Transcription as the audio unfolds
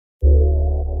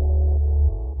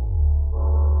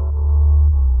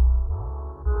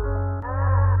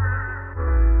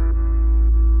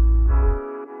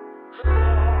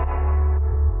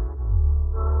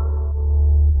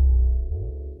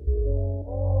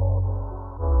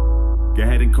Go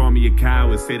ahead and call me a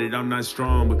coward, say that I'm not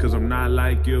strong because I'm not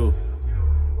like you.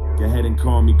 Go ahead and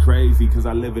call me crazy cause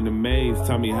I live in a maze,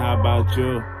 tell me how about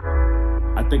you?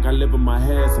 I think I live in my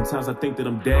head, sometimes I think that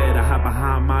I'm dead, I hide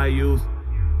behind my youth.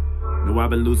 No, I've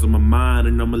been losing my mind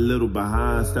and I'm a little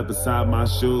behind, step aside my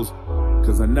shoes.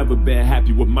 Cause I never been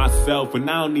happy with myself and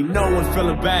I don't need no one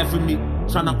feeling bad for me.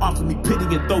 Trying to offer me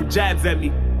pity and throw jabs at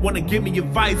me. Wanna give me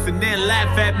advice and then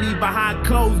laugh at me behind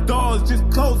closed doors. Just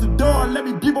close the door and let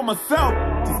me be by myself.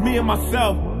 Just me and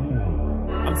myself.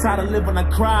 I'm tired of living, I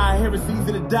cry. I hear it's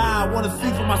easy to die, I wanna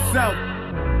see for myself.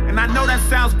 And I know that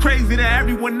sounds crazy to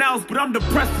everyone else, but I'm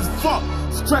depressed as fuck,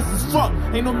 stressed as fuck.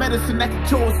 Ain't no medicine that can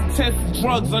cure what's intense as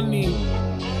drugs I need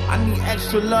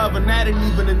extra love and that ain't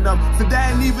even enough. So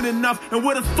that ain't even enough, and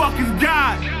where the fuck is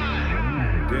God?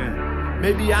 Damn.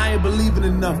 Maybe I ain't believing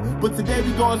enough, but today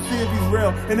we gonna see if he's real.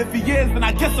 And if he is, then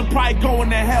I guess I'm probably going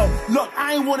to hell. Look,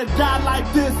 I ain't wanna die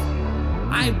like this.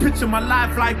 I ain't picturing my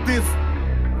life like this.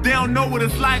 They don't know what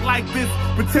it's like this.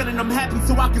 Pretending I'm happy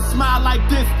so I can smile like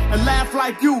this and laugh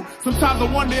like you. Sometimes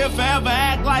I wonder if I ever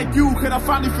act like you. Could I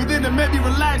finally fit in and maybe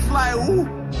relax like, ooh?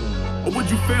 Or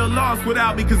would you feel lost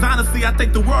without me? Cause honestly, I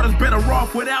think the world is better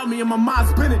off without me and my mind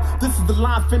spinning. This is the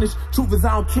line finish. Truth is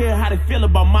I don't care how they feel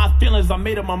about my feelings. I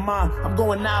made up my mind. I'm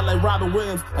going out like Robin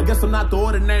Williams. I guess I'm not the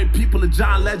ordinary people of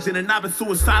John Legend. And I've been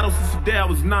suicidal since the day I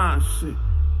was 9. Shit.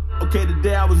 Okay, the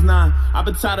day I was 9. I've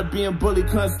been tired of being bullied,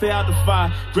 couldn't stay out the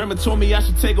fire. Grandma told me I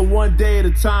should take it one day at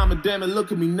a time. And damn it,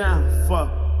 look at me now. Fuck.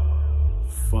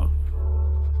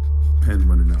 Pen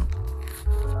running out.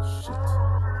 Shit.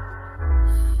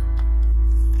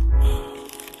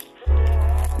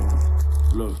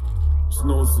 Look, just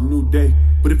know it's a new day,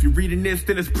 but if you're reading this,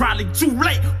 then it's probably too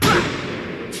late.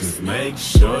 Just make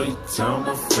sure you tell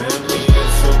my family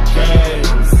it's okay.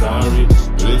 I'm sorry,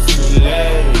 but it's too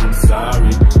late. I'm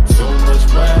sorry, too much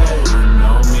weighing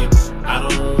on me. I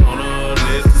don't wanna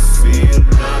live to see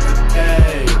another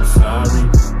day. I'm sorry,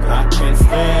 but I can't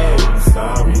stay. I'm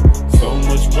sorry, so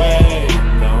much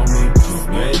weighing on me. Just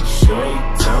make sure you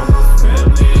tell my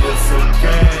family it's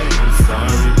okay. I'm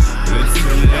sorry, but it's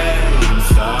too late.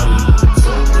 Sorry,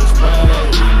 so much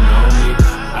weighing on me.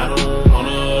 I don't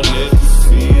wanna live to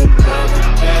see another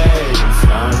day. I'm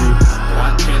sorry, but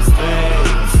I can't stay.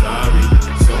 I'm sorry,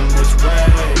 so much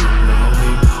weighing on me.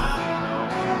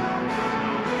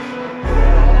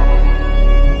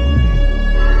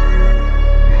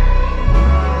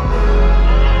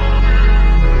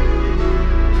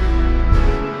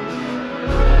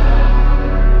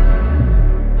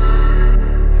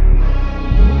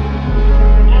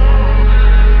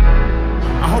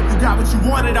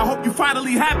 I hope you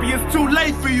finally happy, it's too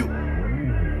late for you.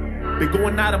 Been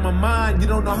going out of my mind, you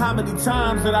don't know how many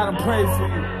times that I done prayed for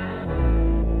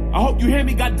you. I hope you hear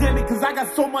me, goddammit, cause I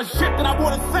got so much shit that I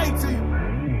wanna say to you.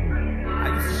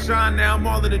 I used to shine, now I'm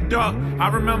all in the dark. I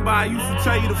remember I used to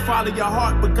tell you to follow your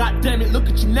heart, but goddammit, look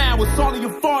at you now, it's all of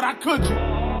your fault, how could you?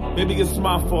 Maybe it's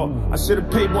my fault, I should've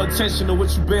paid more attention to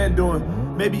what you been doing.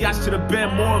 Maybe I should've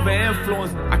been more of an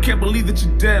influence. I can't believe that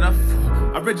you're dead.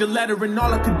 I read your letter and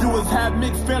all I could do is have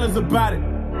mixed feelings about it.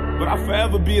 But I'll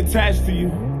forever be attached to you.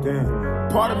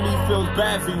 Damn. Part of me feels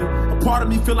bad for you. A part of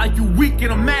me feel like you weak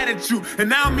and I'm mad at you.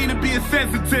 And I don't mean to be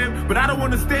insensitive, but I don't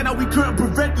understand how we couldn't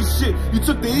prevent this shit. You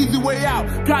took the easy way out.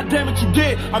 God damn it, you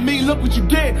did. I mean, look what you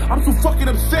did. I'm so fucking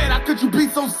upset. How could you be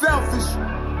so selfish?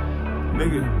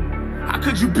 Nigga. How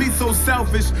could you be so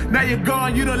selfish? Now you're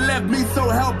gone, you done left me so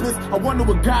helpless. I wonder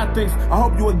what God thinks. I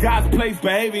hope you in God's place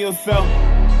behaving yourself.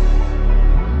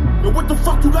 And what the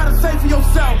fuck you gotta say for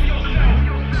yourself?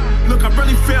 Look, I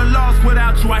really feel lost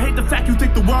without you. I hate the fact you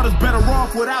think the world is better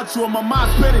off without you. And my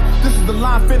mind's spinning, this is the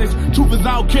line finish. Truth is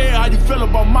I don't care how you feel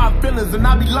about my feelings. And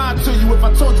I'd be lying to you if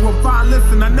I told you I'm fine.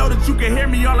 Listen, I know that you can hear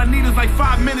me, all I need is like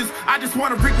 5 minutes. I just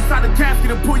wanna reach inside the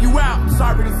casket and pull you out. I'm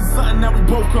sorry, this is something that we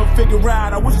both couldn't figure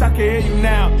out. I wish I could hear you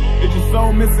now. Is your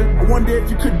soul missing? I wonder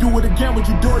if you could do it again, would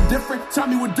you do it different? Tell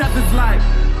me what death is like.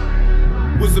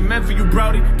 Was it meant for you,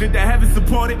 Brody? Did the heavens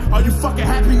support it? Are you fucking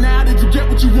happy now? Did you get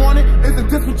what you wanted? Isn't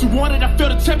this what you wanted? I feel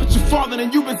the temperature falling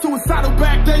and you've been suicidal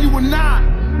back then, you were not.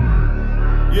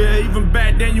 Yeah, even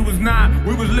back then you was not.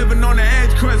 We was living on the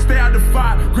edge, couldn't stay out the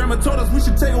fire. Grandma told us we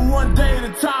should take it one day at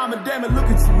a time, and damn it, look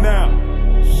at you now.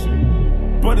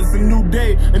 Shit. But it's a new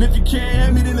day, and if you can't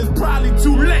hear me, then it's probably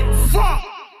too late. Fuck!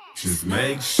 Just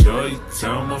make sure you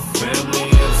tell my family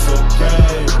it's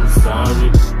okay. I'm sorry,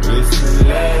 but it's too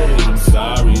late. I'm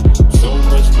sorry, so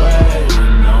much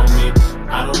weighing on me.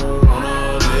 I don't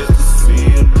wanna live to see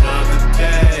another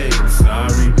day. I'm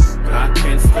sorry, but I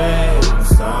can't stay. I'm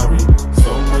sorry,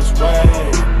 so much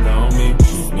weighing on me.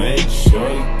 Just make sure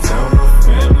you tell my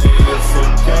family it's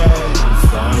okay. I'm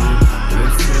sorry,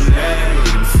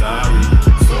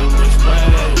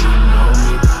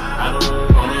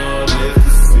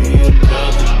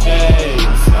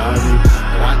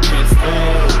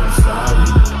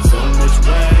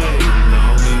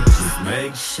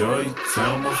 sure you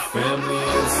tell my family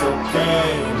it's okay.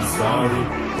 I'm sorry,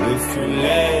 but it's too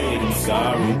late. I'm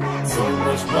sorry, so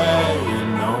much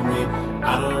waiting on me.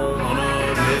 I don't wanna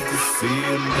live to see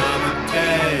another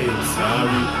day. I'm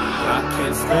sorry, but I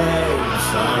can't stay. I'm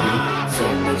sorry, so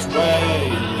much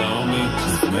waiting on me.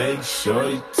 Just make sure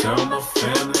you tell my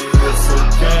family it's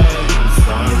okay. I'm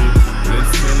sorry, but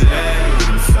it's too late.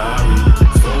 I'm sorry,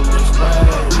 so much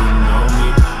waiting.